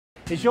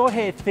Is your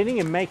hair thinning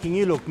and making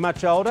you look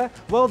much older?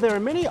 Well, there are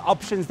many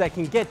options that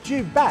can get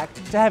you back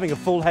to having a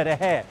full head of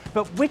hair.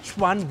 But which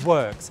one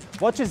works?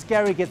 Watch as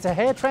Gary gets a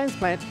hair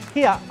transplant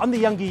here on The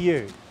Younger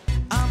You.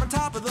 I'm on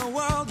top of the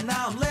world,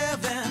 now I'm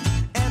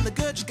living. And the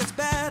good just gets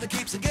better,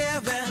 keeps on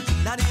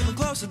giving. Not even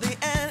close to the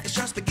end, it's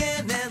just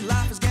beginning.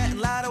 Life is getting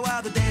lighter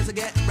while the days are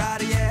getting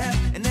brighter, yeah.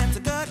 And it's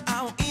a good,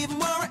 I won't even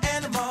worry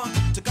anymore.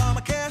 Took all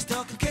my cares,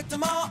 still can kick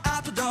them all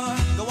out the door.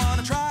 Go on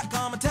and try,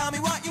 come and tell me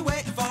what you're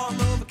waiting for.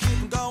 Move and keep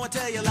them going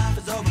till your life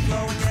is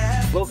overflowing,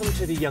 yeah. Welcome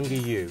to The Younger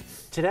You.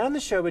 Today on the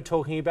show we're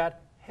talking about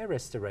hair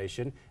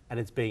restoration, and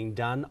it's being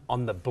done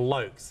on the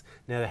blokes.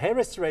 Now, the hair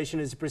restoration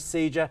is a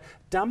procedure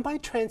done by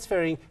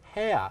transferring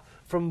hair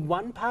from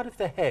one part of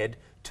the head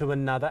to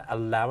another,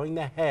 allowing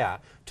the hair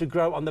to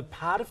grow on the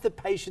part of the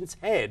patient's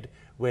head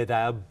where they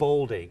are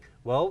balding.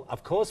 Well,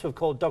 of course, we've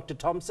called Dr.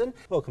 Thompson.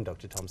 Welcome,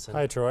 Dr. Thompson.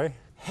 Hi, Troy.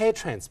 Hair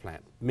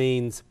transplant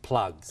means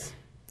plugs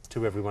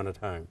to everyone at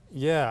home.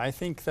 Yeah, I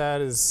think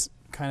that is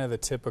kind of the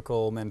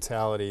typical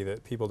mentality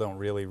that people don't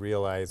really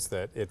realize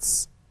that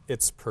it's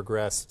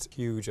progressed a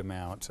huge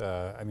amount.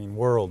 I mean,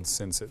 worlds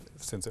since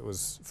it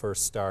was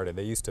first started.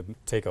 They used to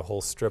take a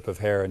whole strip of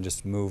hair and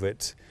just move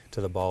it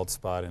to the bald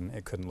spot, and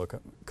it couldn't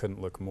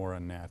look more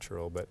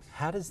unnatural. But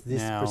how does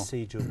this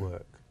procedure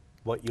work?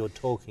 What you're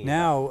talking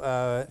about?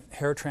 Now,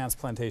 hair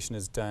transplantation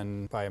is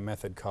done by a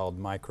method called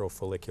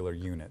microfollicular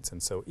units,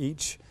 and so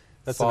each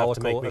That's enough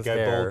to make follicle me of go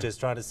hair, bald just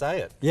trying to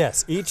say it.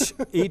 Yes,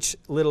 each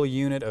little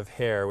unit of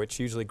hair, which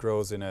usually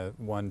grows in a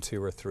 1,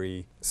 2, or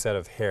 3 set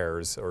of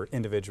hairs or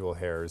individual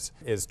hairs,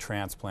 is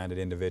transplanted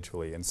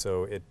individually, and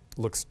so it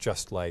looks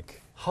just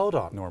like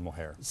normal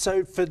hair.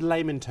 So for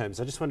layman terms,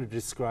 I just wanted to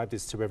describe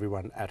this to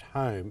everyone at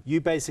home. You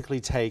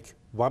basically take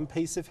one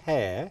piece of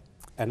hair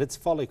and its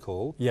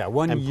follicle. Yeah,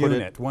 one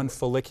unit, one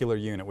follicular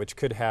unit, which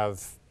could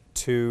have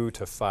 2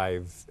 to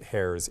 5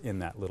 hairs in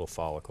that little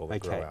follicle that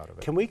grow out of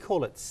it. Can we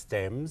call it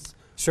stems?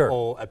 Sure.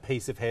 Or a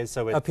piece of hair?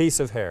 So a piece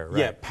of hair, right.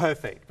 Yeah,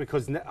 perfect,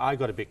 because I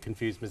got a bit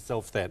confused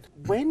myself then.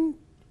 When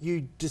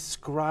you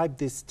describe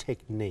this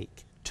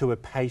technique to a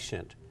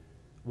patient,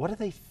 what are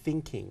they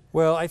thinking?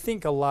 Well, I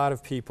think a lot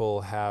of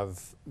people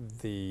have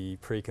the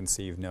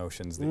preconceived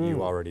notions that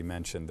you already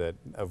mentioned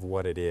of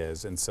what it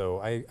is, and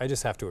so I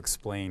just have to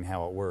explain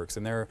how it works.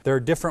 And there are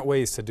different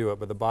ways to do it,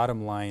 but the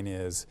bottom line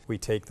is we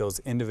take those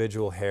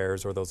individual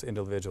hairs or those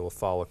individual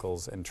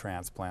follicles and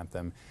transplant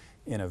them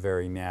in a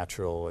very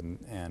natural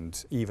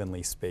and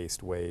evenly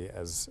spaced way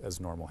as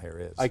normal hair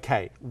is.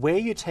 Okay, where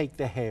you take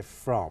the hair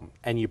from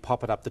and you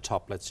pop it up the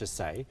top, let's just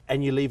say,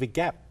 and you leave a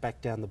gap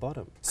back down the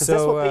bottom. Because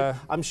so,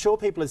 I'm sure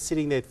people are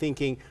sitting there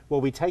thinking,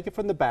 well, we take it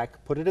from the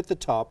back, put it at the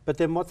top, but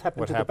then what's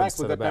happened to the back?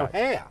 We've got no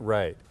hair.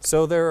 Right.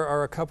 So there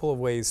are a couple of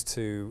ways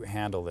to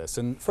handle this.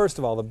 And first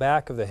of all, the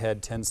back of the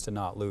head tends to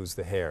not lose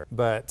the hair.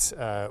 But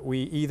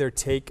we either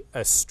take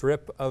a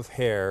strip of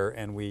hair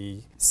and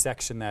we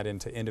section that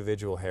into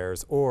individual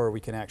hairs, or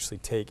we can actually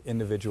take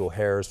individual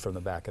hairs from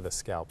the back of the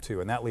scalp too,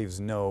 and that leaves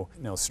no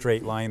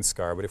straight line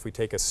scar. But if we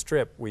take a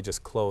strip, we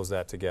just close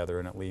that together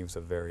and it leaves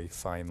a very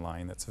fine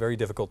line that's very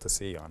difficult to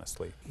see,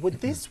 honestly. Would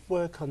this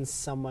work on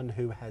someone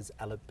who has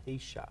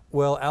alopecia?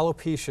 Well,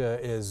 alopecia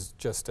is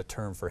just a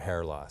term for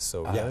hair loss,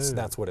 so yes,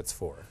 that's what it's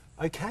for.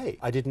 Okay,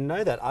 I didn't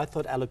know that. I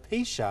thought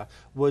alopecia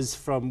was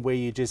from where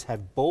you just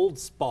have bald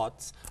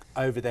spots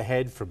over the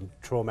head from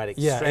traumatic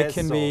stress. Yeah, it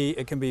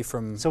can be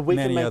from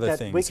many other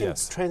things. We can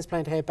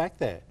transplant hair back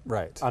there.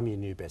 Right. I'm your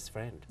new best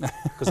friend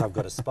because I've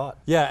got a spot.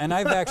 Yeah, and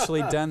I've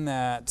actually done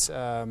that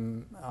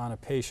on a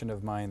patient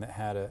of mine that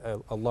had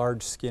a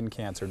large skin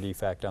cancer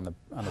defect on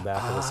the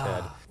back of his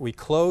head. We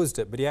closed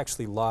it, but he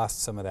actually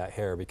lost some of that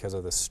hair because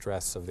of the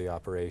stress of the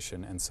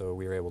operation, and so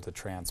we were able to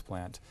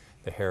transplant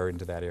the hair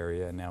into that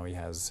area, and now he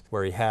has,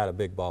 where he had a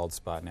big bald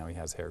spot, now he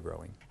has hair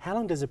growing. How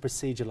long does a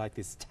procedure like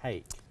this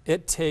take?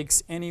 It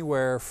takes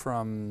anywhere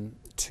from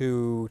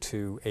 2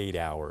 to 8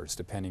 hours,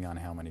 depending on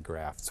how many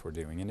grafts we're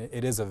doing. And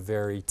it is a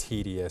very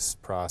tedious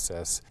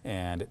process,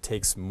 and it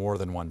takes more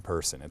than one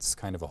person. It's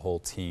kind of a whole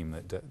team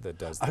that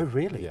does that. Oh,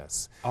 really?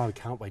 Yes. Oh, I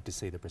can't wait to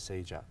see the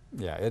procedure.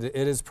 Yeah, it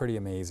is pretty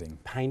amazing.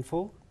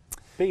 Painful?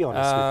 Be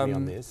honest with me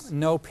on this.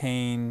 No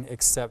pain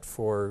except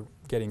for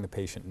getting the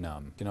patient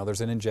numb. You know,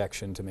 there's an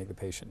injection to make the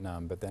patient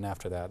numb, but then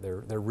after that,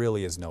 there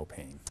really is no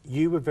pain.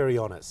 You were very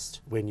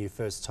honest when you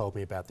first told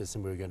me about this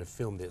and we were going to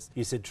film this.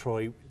 You said,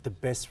 Troy, the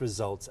best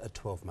results are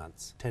 12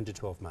 months, 10 to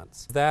 12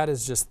 months. That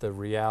is just the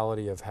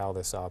reality of how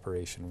this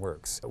operation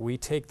works. We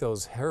take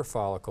those hair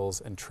follicles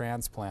and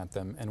transplant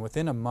them, and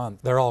within a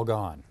month, they're all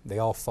gone. They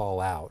all fall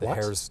out.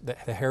 What?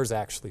 The hairs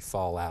actually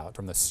fall out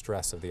from the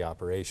stress of the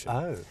operation.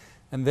 Oh.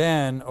 And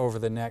then over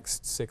the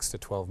next 6 to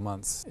 12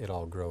 months, it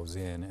all grows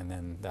in, and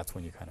then that's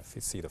when you kind of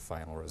see the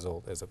final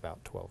result is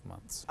about 12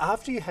 months.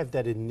 After you have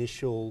that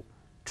initial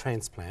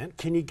transplant,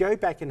 can you go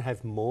back and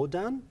have more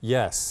done?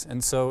 Yes,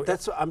 and so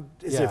That's what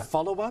is there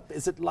follow-up?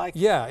 Is it like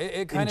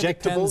it kind of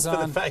depends for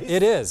on the face?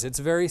 It is. It's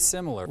very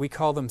similar. We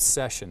call them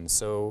sessions.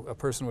 So a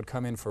person would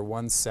come in for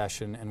one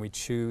session, and we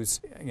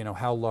choose,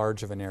 how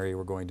large of an area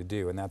we're going to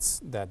do, and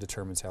that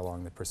determines how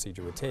long the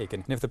procedure would take.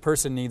 And if the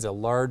person needs a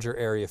larger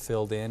area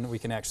filled in, we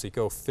can actually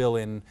go fill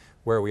in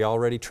where we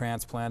already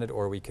transplanted,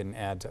 or we can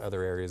add to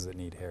other areas that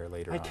need hair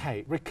later on.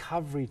 Okay,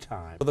 recovery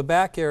time. Well, the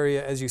back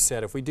area, as you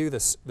said, if we do the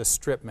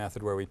strip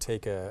method where we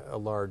take a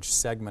large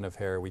segment of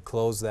hair, we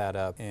close that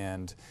up,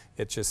 and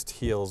it just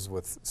heals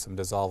with some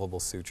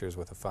dissolvable sutures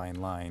with a fine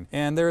line.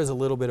 And there is a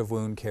little bit of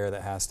wound care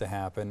that has to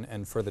happen.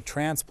 And for the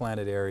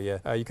transplanted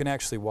area, you can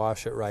actually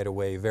wash it right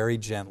away very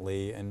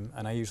gently. And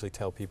I usually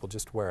tell people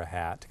just wear a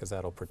hat, because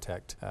that'll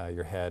protect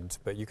your head.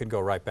 But you could go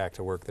right back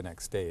to work the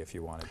next day if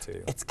you wanted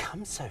to. It's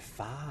come so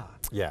far.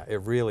 Yeah,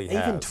 it really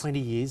has. Even 20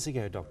 years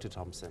ago, Dr.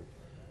 Thompson,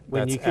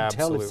 when That's you could tell if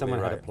absolutely someone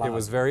had a right. plug. It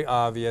was very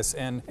obvious,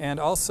 and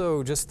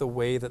also just the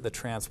way that the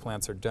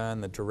transplants are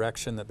done, the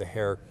direction that the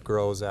hair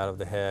grows out of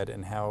the head,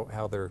 and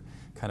how they're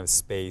kind of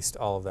spaced,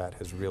 all of that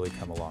has really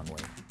come a long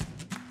way.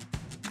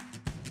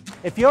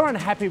 If you're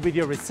unhappy with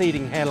your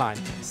receding hairline,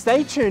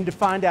 stay tuned to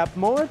find out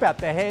more about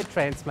the hair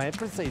transplant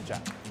procedure.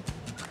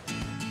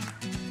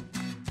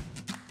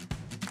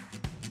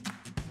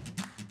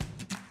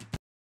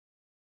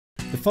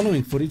 The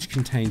following footage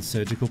contains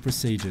surgical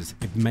procedures.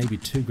 It may be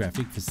too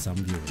graphic for some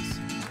viewers.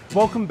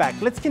 Welcome back.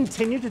 Let's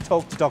continue to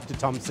talk to Dr.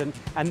 Thompson,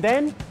 and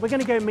then we're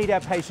going to go meet our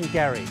patient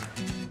Gary.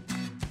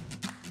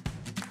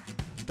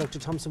 Dr.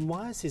 Thompson,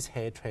 why is his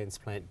hair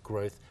transplant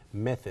growth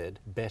method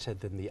better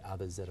than the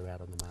others that are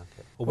out on the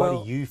market? Or why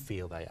do you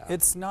feel they are?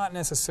 It's not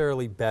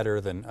necessarily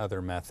better than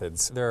other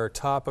methods. There are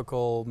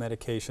topical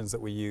medications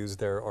that we use,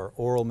 there are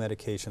oral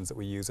medications that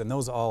we use, and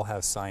those all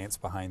have science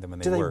behind them,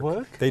 and they work. Do they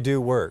work? They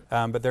do work,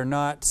 but they're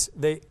not,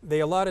 they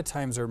a lot of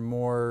times are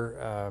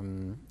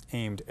more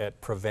aimed at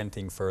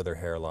preventing further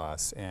hair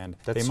loss, and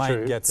they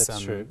might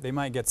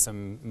get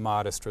some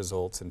modest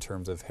results in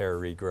terms of hair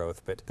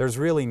regrowth, but there's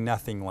really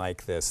nothing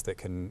like this that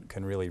can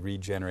really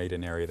regenerate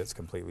an area that's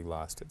completely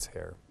lost its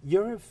hair.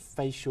 You're a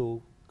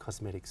facial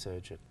cosmetic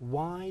surgeon.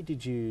 Why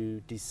did you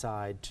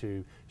decide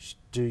to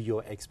do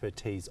your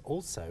expertise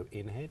also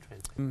in hair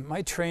transplant?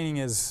 My training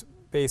is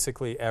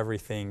basically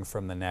everything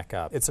from the neck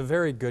up. It's a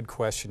very good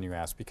question you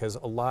ask, because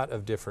a lot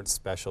of different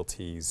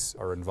specialties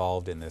are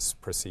involved in this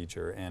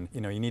procedure, and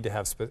you need to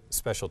have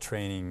special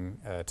training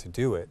to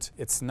do it.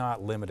 It's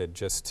not limited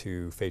just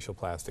to facial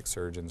plastic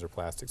surgeons or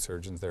plastic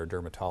surgeons. There are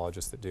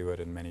dermatologists that do it,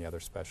 and many other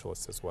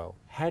specialists as well.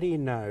 How do you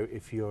know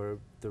if you're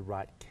the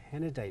right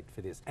candidate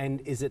for this? And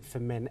is it for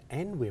men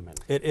and women?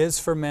 It is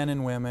for men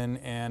and women,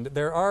 and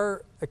there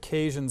are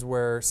occasions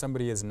where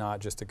somebody is not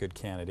just a good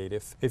candidate.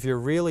 If you're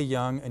really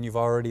young and you've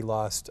already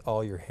lost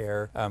all your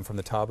hair from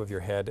the top of your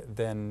head,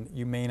 then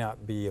you may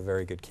not be a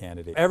very good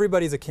candidate.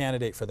 Everybody's a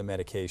candidate for the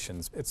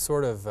medications. It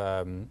sort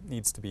of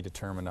needs to be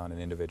determined on an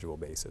individual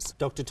basis.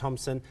 Dr.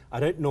 Thompson, I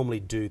don't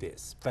normally do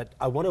this, but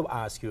I want to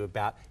ask you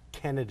about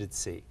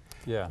candidacy.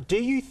 Yeah. Do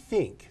you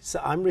think,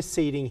 so I'm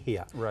receding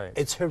here, Right.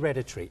 It's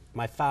hereditary,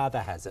 my father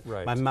has it,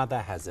 Right. my mother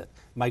has it,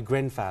 my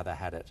grandfather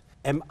had it.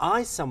 Am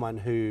I someone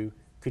who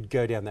could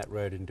go down that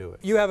road and do it?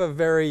 You have a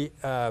very,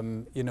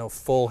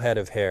 full head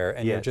of hair,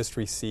 and Yes. you're just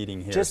receding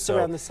here. Just so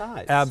around the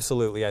sides?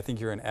 Absolutely. I think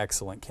you're an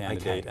excellent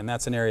candidate, Okay. and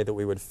that's an area that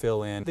we would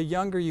fill in. The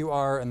younger you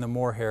are and the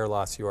more hair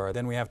loss you are,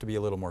 then we have to be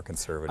a little more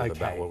conservative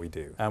about Okay. what we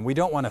do. We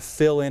don't want to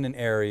fill in an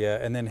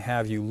area and then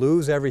have you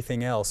lose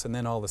everything else, and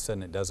then all of a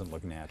sudden it doesn't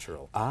look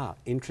natural. Ah,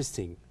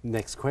 interesting.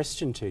 Next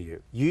question to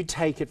you. You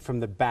take it from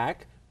the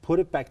back, put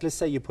it back, let's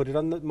say you put it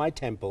on my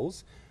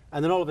temples,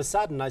 and then all of a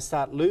sudden I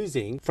start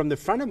losing from the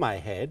front of my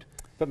head,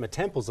 but my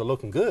temples are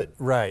looking good.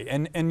 Right,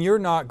 and you're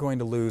not going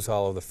to lose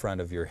all of the front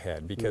of your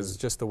head, because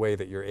just the way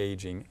that you're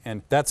aging,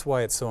 and that's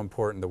why it's so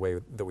important the way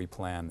that we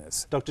plan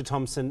this. Dr.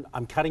 Thompson,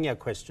 I'm cutting our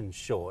questions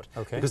short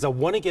Okay. because I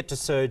want to get to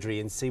surgery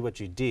and see what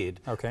you did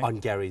Okay. on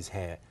Gary's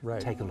hair. Right.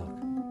 Take a look.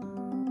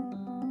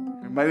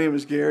 My name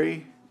is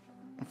Gary.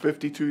 I'm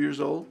 52 years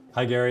old.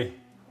 Hi Gary,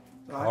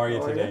 how are you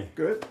today?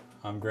 Good.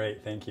 I'm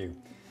great, thank you.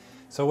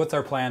 So what's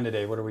our plan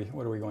today? What are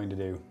we going to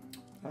do,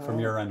 from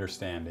your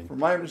understanding? From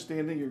my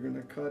understanding, you're going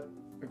to cut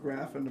a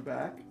graft in the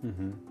back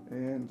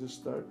and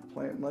just start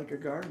planting like a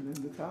garden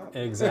in the top.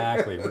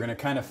 Exactly. We're going to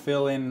kind of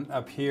fill in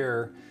up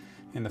here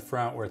in the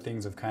front where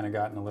things have kind of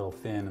gotten a little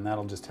thin, and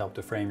that'll just help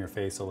to frame your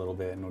face a little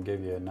bit, and will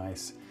give you a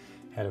nice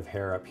head of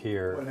hair up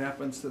here. What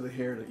happens to the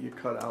hair that you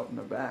cut out in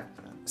the back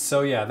then?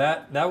 So yeah,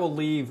 that will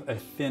leave a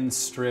thin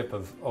strip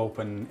of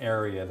open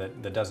area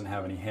that doesn't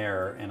have any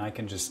hair, and I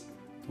can just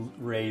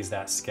raise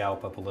that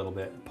scalp up a little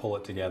bit, pull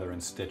it together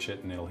and stitch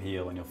it, and it'll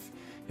heal, and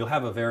you'll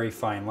have a very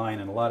fine line,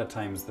 and a lot of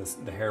times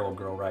the hair will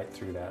grow right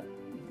through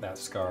that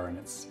scar, and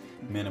it's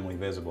minimally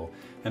visible.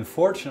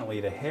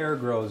 Unfortunately, the hair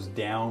grows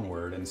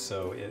downward, and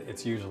so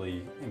it's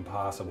usually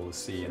impossible to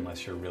see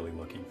unless you're really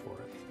looking for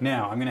it.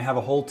 Now, I'm going to have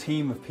a whole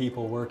team of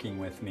people working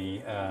with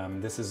me.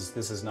 This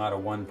is not a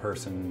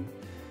one-person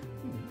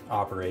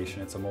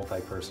operation. It's a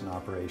multi-person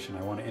operation.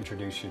 I want to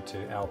introduce you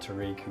to Al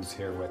Tariq, who's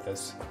here with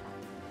us.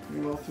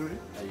 You well, Tariq?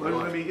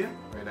 Pleasure to meet you.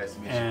 Very nice to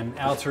meet you. And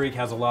Al Tariq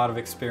has a lot of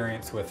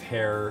experience with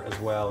hair as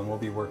well, and we'll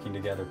be working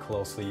together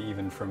closely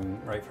even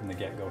right from the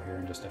get-go here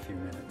in just a few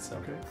minutes. So,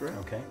 Okay, great.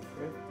 Okay.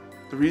 Great.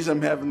 The reason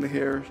I'm having the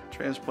hair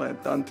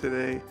transplant done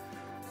today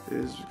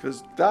is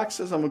because Doc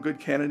says I'm a good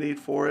candidate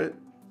for it.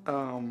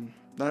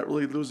 Not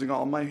really losing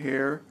all my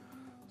hair,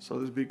 so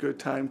this would be a good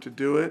time to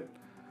do it.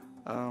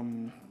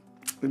 In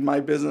my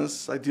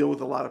business, I deal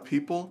with a lot of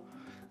people.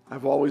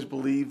 I've always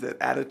believed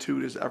that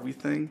attitude is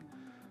everything.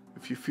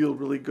 If you feel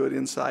really good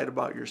inside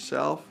about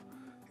yourself,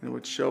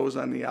 it shows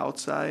on the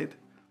outside.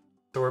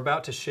 So we're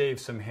about to shave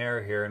some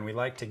hair here, and we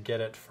like to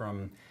get it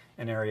from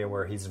an area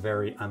where he's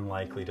very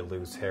unlikely to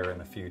lose hair in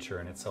the future,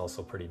 and it's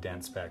also pretty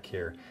dense back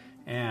here.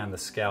 And the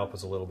scalp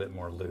is a little bit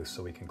more loose,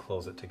 so we can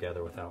close it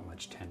together without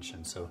much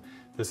tension. So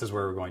this is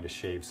where we're going to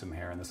shave some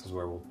hair, and this is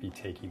where we'll be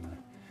taking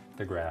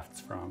the grafts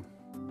from.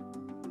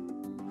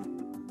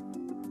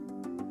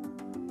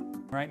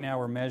 Right now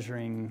we're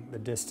measuring the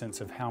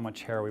distance of how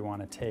much hair we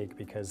want to take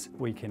because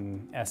we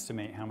can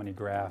estimate how many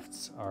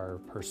grafts are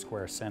per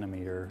square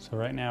centimeter. So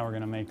right now we're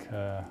going to make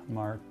a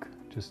mark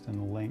just in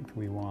the length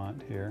we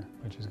want here,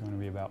 which is going to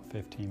be about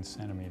 15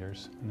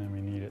 centimeters. And then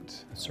we need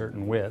it a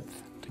certain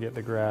width to get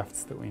the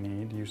grafts that we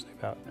need, usually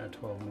about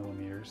 12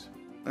 millimeters.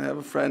 I have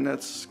a friend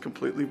that's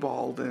completely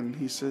bald, and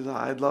he says,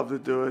 I'd love to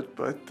do it,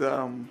 but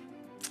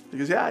he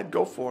goes, yeah, I'd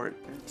go for it.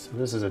 So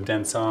this is a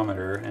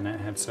densometer, and it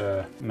has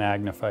a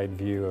magnified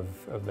view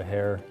of the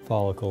hair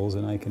follicles,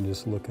 and I can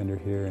just look under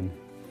here and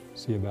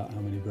see about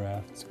how many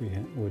grafts we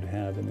would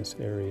have in this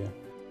area.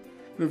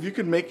 If you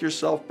can make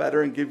yourself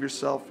better and give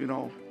yourself,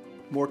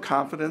 more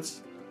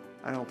confidence,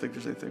 I don't think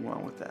there's anything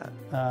wrong with that.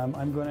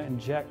 I'm going to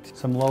inject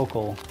some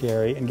local,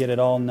 Gary, and get it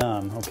all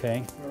numb,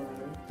 okay?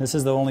 This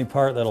is the only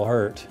part that'll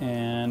hurt,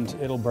 and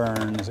it'll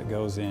burn as it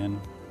goes in.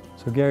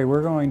 So Gary,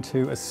 we're going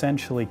to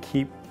essentially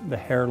keep the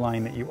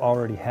hairline that you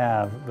already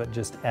have, but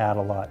just add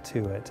a lot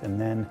to it, and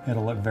then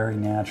it'll look very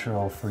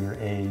natural for your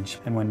age.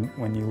 And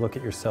when you look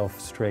at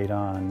yourself straight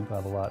on, you'll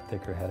have a lot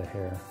thicker head of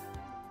hair.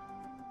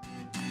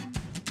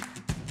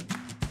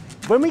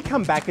 When we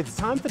come back, it's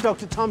time for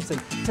Dr.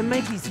 Thompson to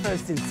make his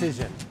first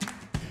incision.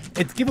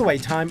 It's giveaway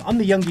time on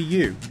The Younger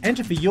You.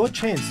 Enter for your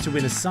chance to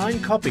win a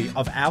signed copy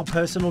of our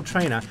personal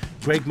trainer,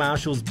 Greg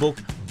Marshall's book,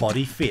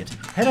 Body Fit.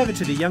 Head over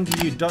to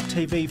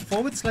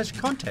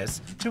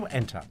theyoungeryou.tv/contest to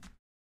enter.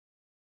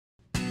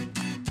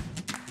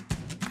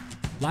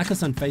 Like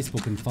us on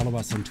Facebook and follow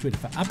us on Twitter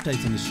for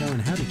updates on the show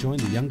and how to join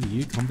the Younger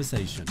You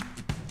conversation.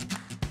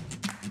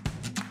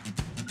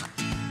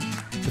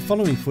 The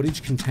following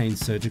footage contains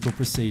surgical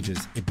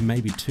procedures. It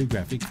may be too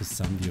graphic for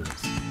some viewers.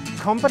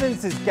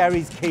 Confidence is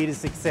Gary's key to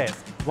success.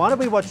 Why don't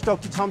we watch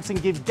Dr. Thompson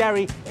give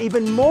Gary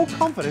even more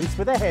confidence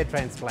with a hair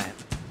transplant?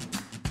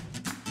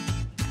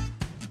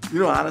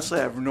 Honestly,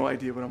 I have no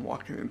idea what I'm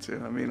walking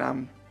into. I mean,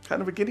 I'm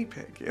kind of a guinea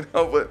pig,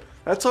 but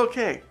that's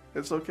okay.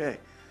 It's okay.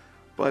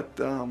 But,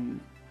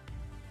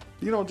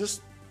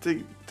 just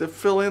to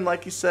fill in,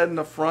 like you said, in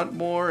the front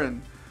more,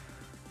 and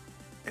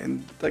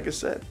like I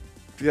said,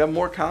 if you have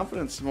more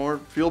confidence,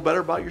 feel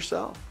better about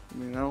yourself. I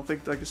mean, I don't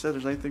think, like I said,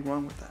 there's anything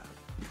wrong with that.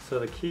 So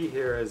the key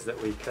here is that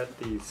we cut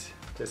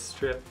this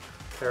strip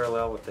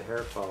parallel with the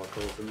hair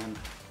follicles, and then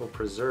we'll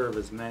preserve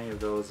as many of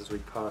those as we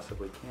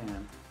possibly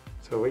can.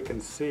 So we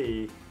can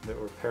see that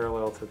we're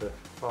parallel to the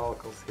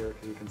follicles here,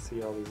 because you can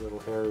see all these little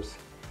hairs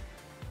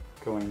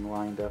going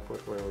lined up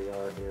with where we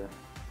are here.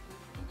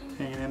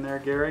 Hanging in there,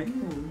 Gary?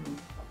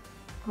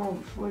 Oh,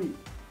 sweet.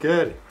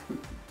 Good.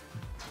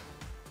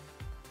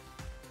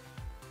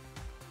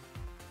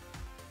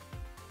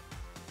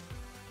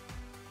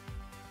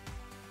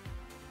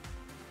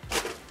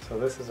 So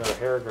this is our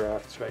hair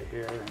grafts right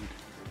here, and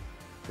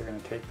we're going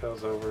to take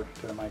those over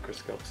to the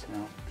microscopes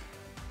now.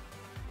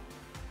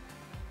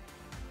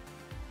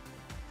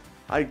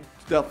 I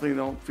definitely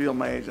don't feel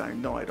my age. I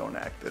know I don't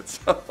act it.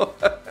 So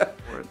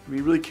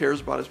he really cares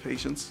about his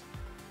patients,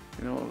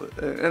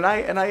 And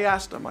I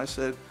asked him. I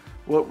said,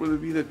 "What would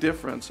be the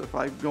difference if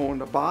I go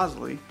into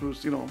Bosley,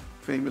 who's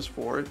famous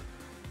for it,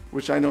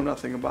 which I know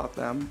nothing about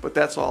them, but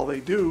that's all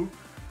they do?"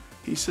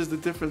 He says the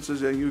difference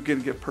is that you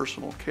can get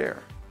personal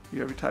care.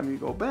 Every time you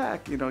go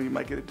back, you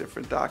might get a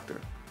different doctor,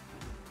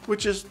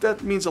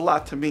 that means a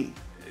lot to me.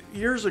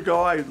 Years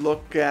ago, I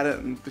look at it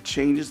and the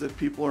changes that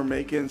people are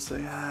making and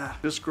say,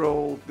 just grow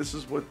old, this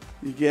is what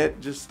you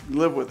get, just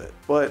live with it.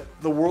 But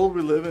the world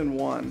we live in,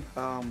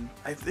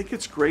 I think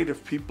it's great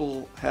if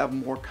people have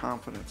more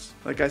confidence.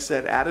 Like I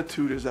said,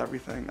 attitude is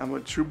everything. I'm a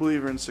true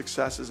believer in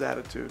success is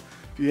attitude.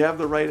 If you have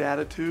the right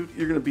attitude,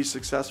 you're going to be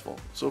successful.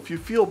 So if you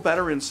feel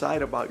better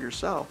inside about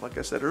yourself, like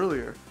I said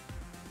earlier,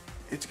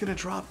 it's going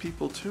to draw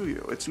people to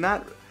you. It's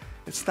not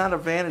a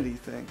vanity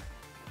thing.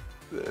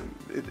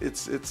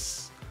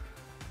 It's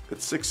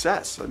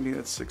success. I mean,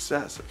 it's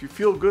success. If you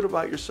feel good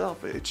about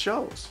yourself, it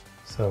shows.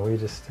 So we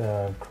just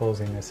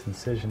closing this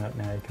incision up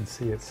now. You can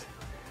see it's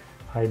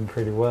hiding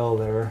pretty well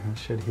there. It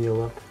should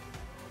heal up,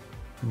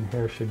 and the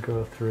hair should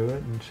go through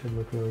it, and it should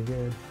look really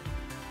good.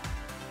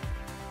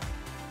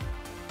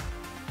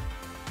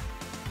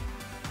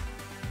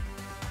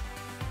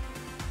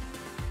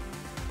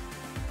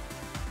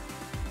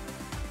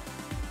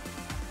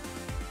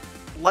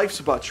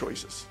 life's about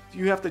choices.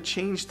 You have to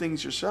change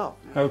things yourself.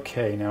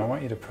 Okay, now I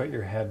want you to put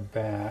your head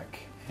back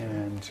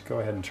and go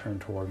ahead and turn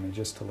toward me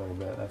just a little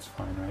bit. That's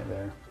fine right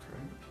there.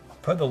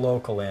 Put the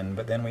local in,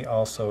 but then we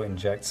also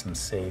inject some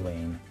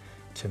saline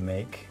to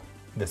make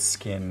the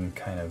skin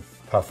kind of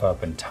puff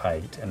up and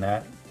tight, and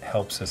that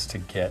helps us to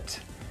get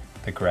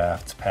the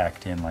grafts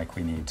packed in like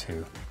we need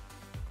to.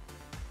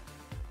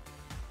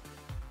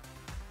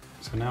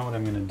 So now what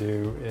I'm going to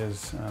do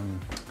is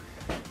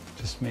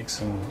just make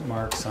some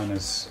marks on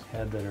his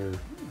head that are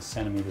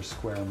centimeter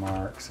square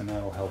marks, and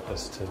that'll help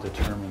us to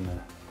determine the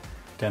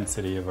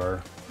density of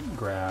our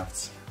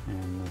grafts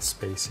and the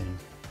spacing.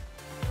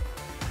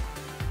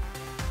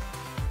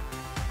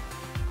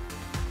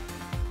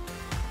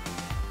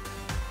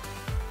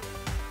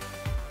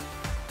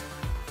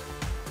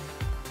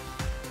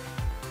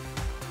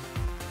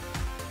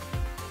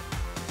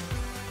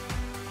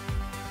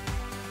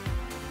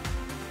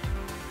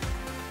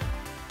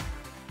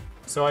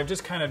 So I've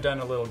just kind of done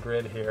a little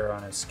grid here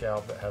on his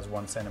scalp that has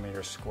 1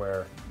 centimeter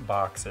square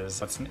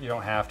boxes. You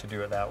don't have to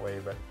do it that way,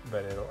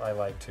 but I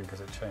like to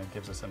because it kind of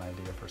gives us an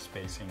idea for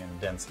spacing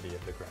and density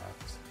of the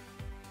grafts.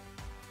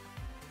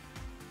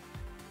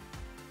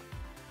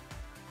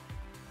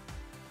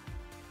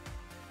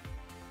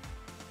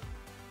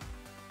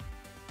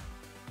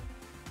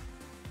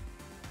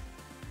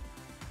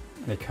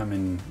 They come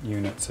in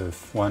units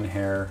of 1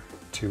 hair,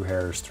 2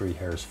 hairs, 3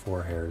 hairs,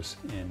 4 hairs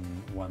in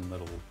one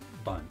little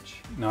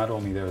bunch. Not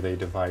only are they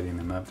dividing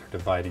them up, they're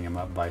dividing them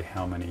up by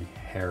how many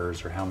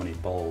hairs or how many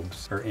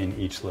bulbs are in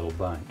each little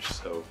bunch.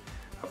 So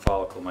a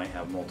follicle might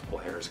have multiple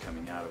hairs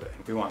coming out of it.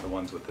 We want the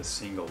ones with the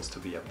singles to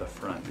be up the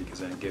front because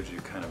then it gives you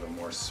kind of a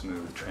more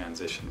smooth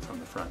transition from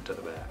the front to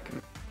the back.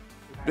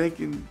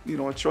 Making,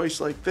 a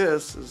choice like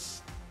this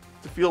is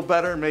to feel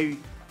better, maybe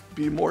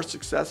be more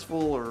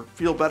successful or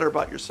feel better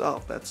about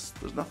yourself. There's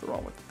nothing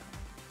wrong with it.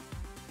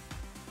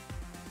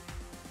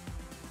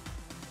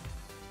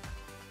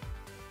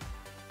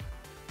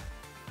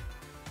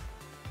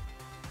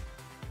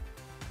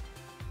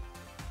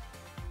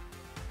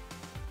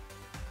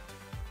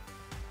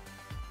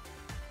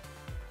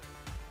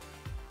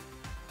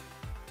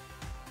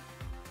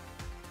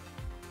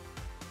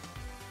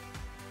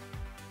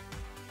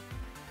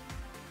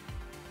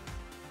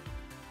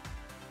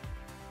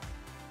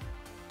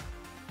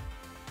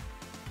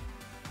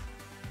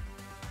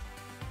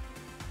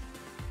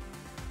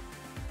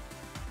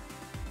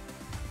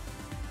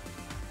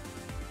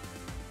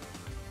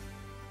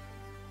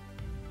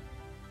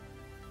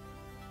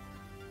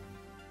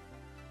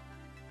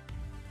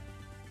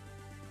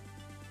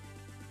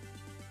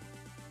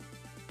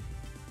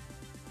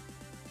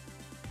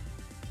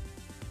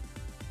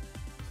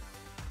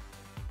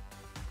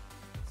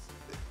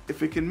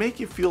 If it can make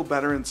you feel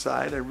better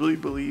inside, I really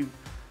believe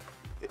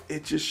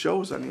it just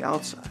shows on the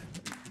outside.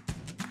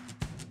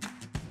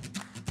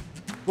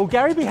 Will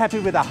Gary be happy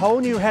with a whole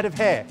new head of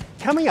hair?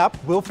 Coming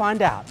up, we'll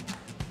find out.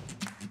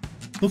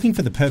 Looking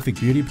for the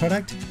perfect beauty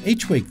product?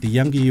 Each week, The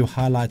Younger You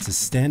highlights a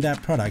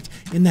standout product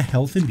in the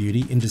health and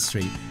beauty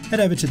industry.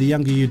 Head over to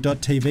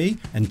theyoungeryou.tv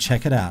and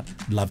check it out.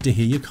 Love to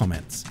hear your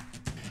comments.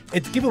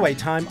 It's giveaway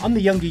time on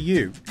The Younger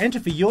You. Enter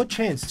for your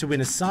chance to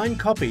win a signed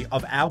copy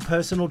of our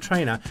personal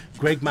trainer,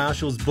 Greg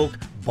Marshall's book,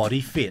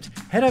 Body Fit.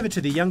 Head over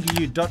to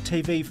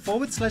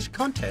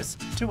theyoungeryou.tv/contest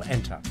to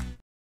enter.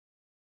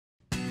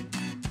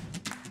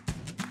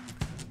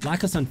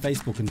 Like us on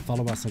Facebook and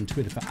follow us on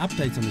Twitter for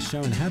updates on the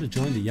show and how to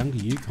join the Younger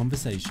You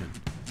conversation.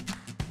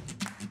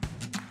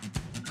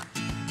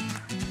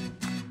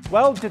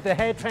 Well, did the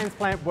hair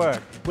transplant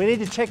work? We need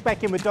to check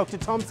back in with Dr.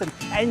 Thompson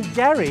and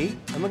Gary,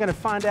 and we're going to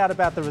find out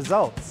about the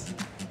results.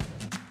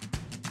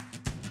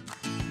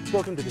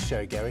 Welcome to the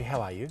show, Gary.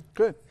 How are you?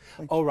 Good.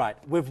 All right.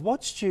 We've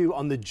watched you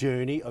on the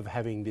journey of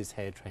having this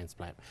hair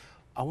transplant.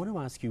 I want to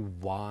ask you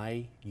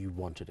why you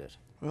wanted it.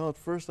 Well, at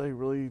first I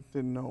really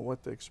didn't know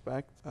what to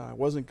expect. I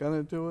wasn't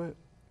going to do it,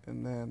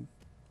 and then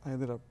I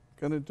ended up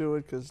going to do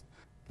it because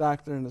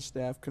doctor and the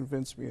staff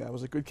convinced me I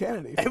was a good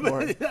candidate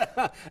for it.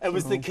 It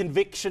was the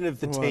conviction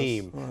of the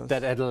team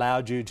that had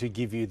allowed you to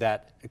give you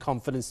that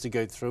confidence to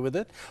go through with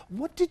it.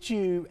 What did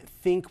you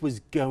think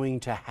was going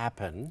to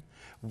happen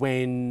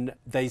when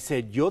they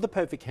said, you're the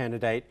perfect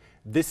candidate,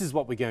 this is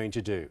what we're going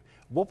to do?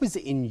 What was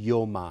in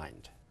your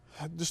mind?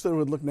 I just thought it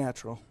would look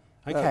natural.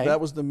 Okay.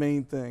 That was the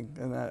main thing,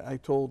 and I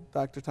told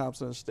Dr.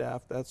 Thompson and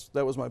staff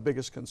that was my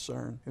biggest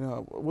concern. I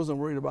wasn't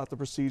worried about the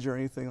procedure or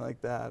anything like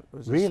that. It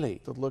was just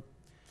really? to look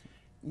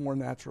more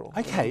natural.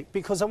 Okay,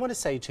 because I want to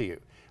say to you,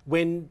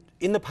 when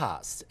in the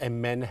past,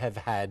 and men have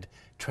had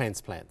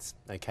transplants,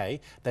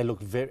 okay, they look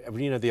very,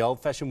 the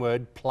old-fashioned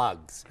word,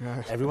 plugs.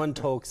 Everyone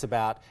talks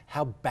about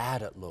how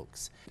bad it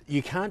looks.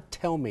 You can't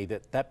tell me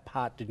that that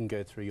part didn't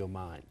go through your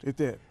mind. It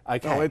did.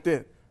 Okay. No, it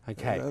did.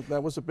 Okay.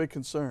 That was a big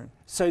concern.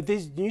 So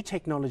this new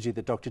technology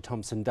that Dr.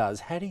 Thompson does,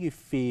 how do you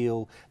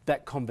feel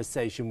that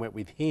conversation went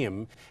with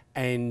him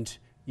and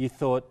you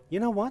thought,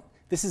 you know what?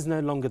 This is no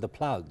longer the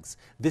plugs.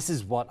 This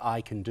is what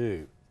I can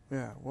do.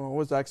 Yeah, well, it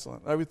was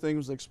excellent. Everything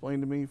was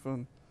explained to me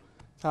from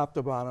top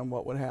to bottom,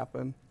 what would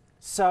happen.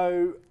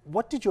 So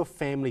what did your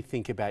family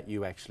think about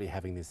you actually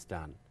having this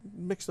done?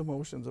 Mixed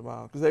emotions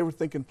about it, because they were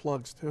thinking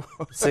plugs too.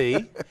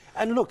 See?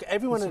 And look,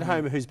 everyone at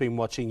home who's been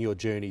watching your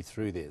journey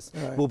through this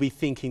will be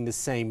thinking the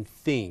same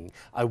thing.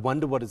 I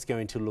wonder what it's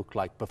going to look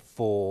like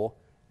before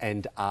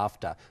and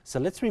after. So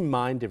let's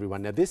remind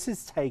everyone, now this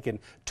has taken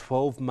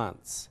 12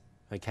 months,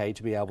 okay,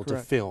 to be able to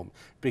film,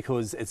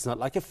 because it's not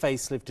like a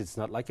facelift, it's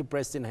not like a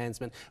breast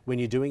enhancement. When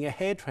you're doing a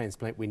hair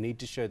transplant, we need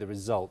to show the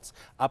results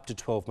up to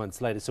 12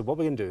 months later. So what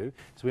we're going to do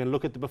is we're going to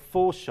look at the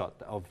before shot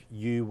of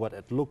you, what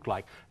it looked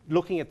like,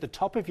 looking at the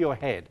top of your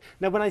head.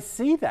 Now, when I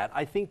see that,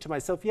 I think to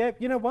myself, yeah,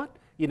 you know what?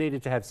 You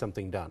needed to have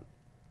something done.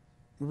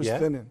 It was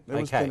thinning. It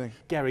was thinning.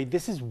 Gary,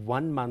 this is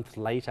 1 month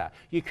later.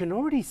 You can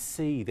already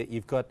see that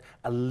you've got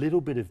a little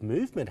bit of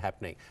movement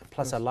happening.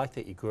 Plus, I like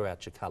that you grew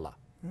out your colour.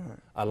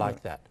 I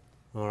like that.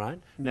 All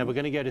right. Now we're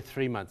going to go to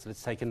 3 months.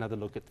 Let's take another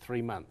look at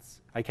 3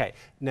 months. Okay.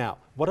 Now,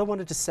 what I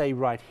wanted to say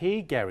right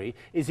here, Gary,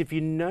 is if you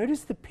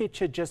notice the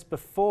picture just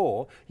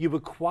before, you were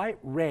quite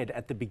red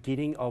at the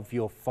beginning of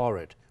your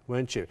forehead,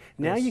 weren't you?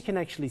 Now you can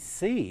actually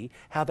see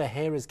how the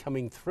hair is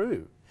coming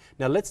through.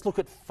 Now let's look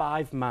at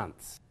 5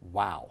 months.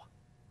 Wow.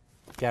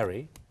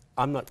 Gary,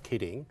 I'm not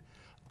kidding.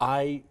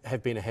 I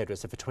have been a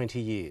hairdresser for 20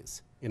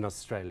 years in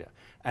Australia,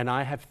 and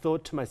I have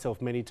thought to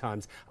myself many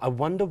times, I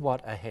wonder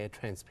what a hair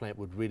transplant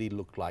would really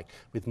look like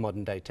with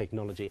modern day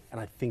technology,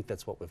 and I think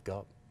that's what we've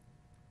got.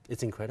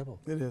 It's incredible.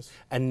 It is.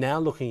 And now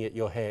looking at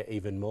your hair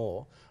even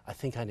more, I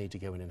think I need to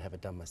go in and have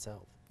it done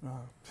myself.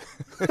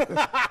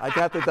 I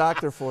got the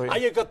doctor for you. Oh,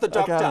 you got the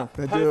doctor.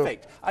 I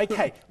Perfect.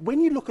 Okay, when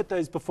you look at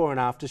those before and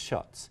after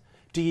shots,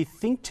 do you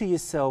think to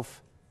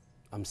yourself,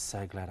 I'm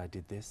so glad I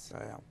did this?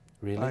 I am.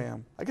 Really? I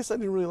am. I guess I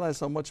didn't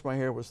realize how much my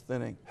hair was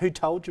thinning. Who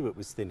told you it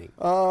was thinning?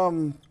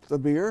 The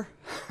beer.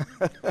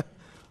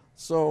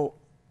 So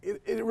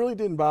it really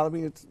didn't bother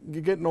me.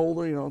 You're getting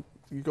older, you know,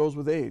 it goes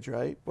with age,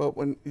 right? But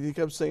when you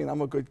kept saying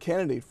I'm a good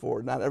candidate for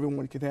it, not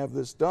everyone can have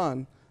this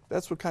done,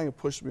 that's what kind of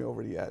pushed me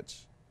over the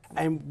edge.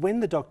 And when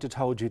the doctor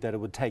told you that it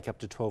would take up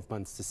to 12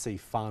 months to see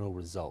final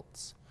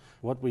results,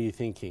 what were you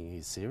thinking? Are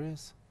you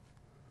serious?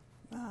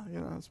 No, you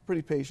know, it's a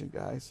pretty patient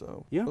guy,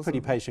 so. You're a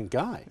pretty patient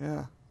guy.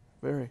 Yeah,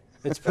 very.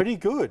 It's pretty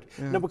good.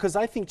 Yeah. No, because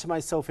I think to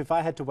myself, if I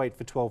had to wait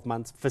for 12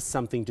 months for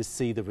something to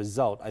see the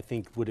result, I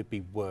think, would it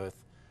be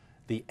worth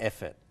the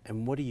effort?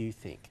 And what do you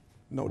think?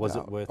 No Was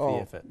doubt. it worth the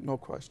effort? No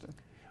question.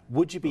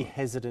 Would you be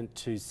hesitant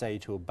to say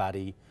to a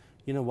buddy,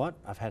 you know what,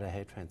 I've had a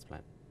hair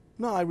transplant?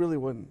 No, I really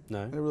wouldn't.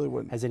 No? I really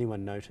wouldn't. Has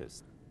anyone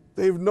noticed?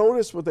 They've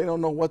noticed, but they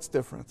don't know what's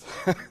different.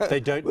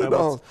 They don't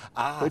know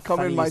what's... They come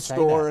funny in my you say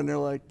store that. and they're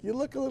like, you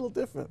look a little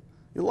different.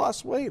 You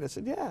lost weight. I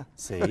said, yeah.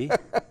 See,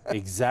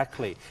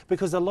 exactly.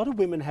 Because a lot of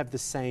women have the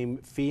same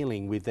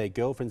feeling with their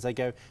girlfriends. They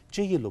go,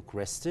 gee, you look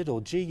rested,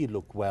 or gee, you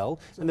look well.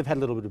 And they've had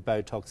a little bit of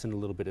Botox and a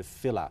little bit of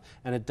filler.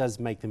 And it does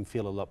make them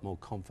feel a lot more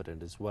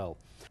confident as well.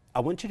 I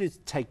want you to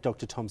take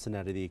Dr. Thompson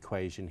out of the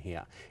equation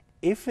here.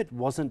 If it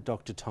wasn't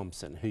Dr.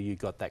 Thompson who you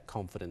got that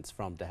confidence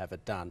from to have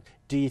it done,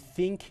 do you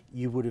think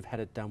you would have had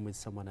it done with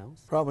someone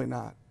else? Probably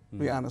not, to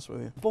be honest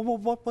with you. Well,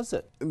 what was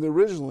it? And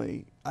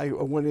originally, I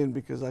went in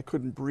because I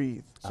couldn't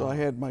breathe. So I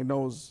had my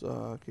nose,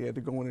 he had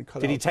to go in and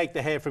cut Did out. he take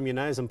the hair from your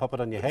nose and pop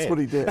it on your head? That's what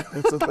he did.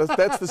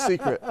 That's the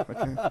secret.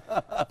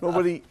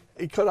 Okay.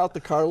 He cut out the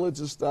cartilage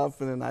and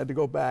stuff, and then I had to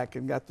go back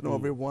and got to know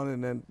everyone,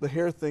 and then the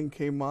hair thing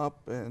came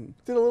up, and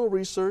did a little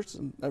research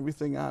and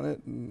everything on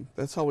it, and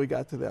that's how we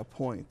got to that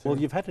point. Well,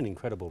 you've had an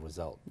incredible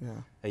result. Yeah.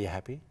 Are you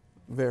happy?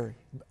 Very.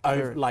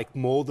 Like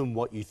more than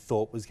what you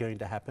thought was going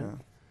to happen?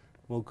 Yeah.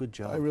 Well, good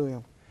job. I really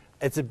am.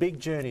 It's a big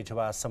journey to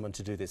ask someone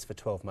to do this for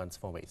 12 months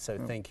for me, so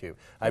thank you.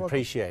 I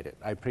appreciate it.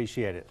 I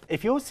appreciate it.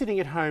 If you're sitting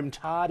at home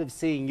tired of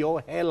seeing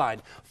your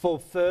hairline fall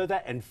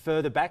further and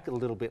further back a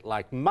little bit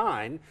like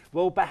mine,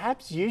 well,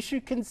 perhaps you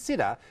should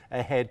consider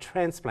a hair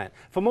transplant.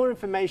 For more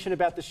information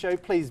about the show,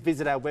 please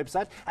visit our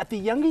website at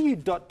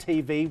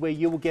theyoungeryou.tv, where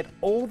you will get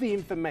all the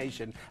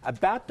information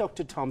about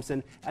Dr.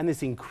 Thompson and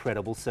this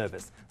incredible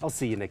service. I'll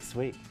see you next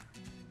week.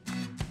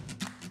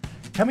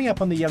 Coming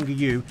up on The Younger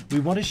You, we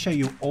want to show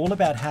you all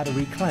about how to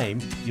reclaim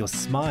your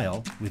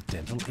smile with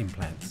dental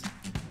implants.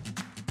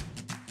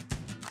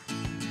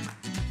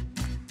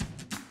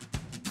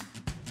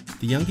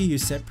 The Younger You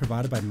set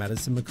provided by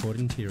Madison McCord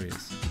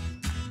Interiors.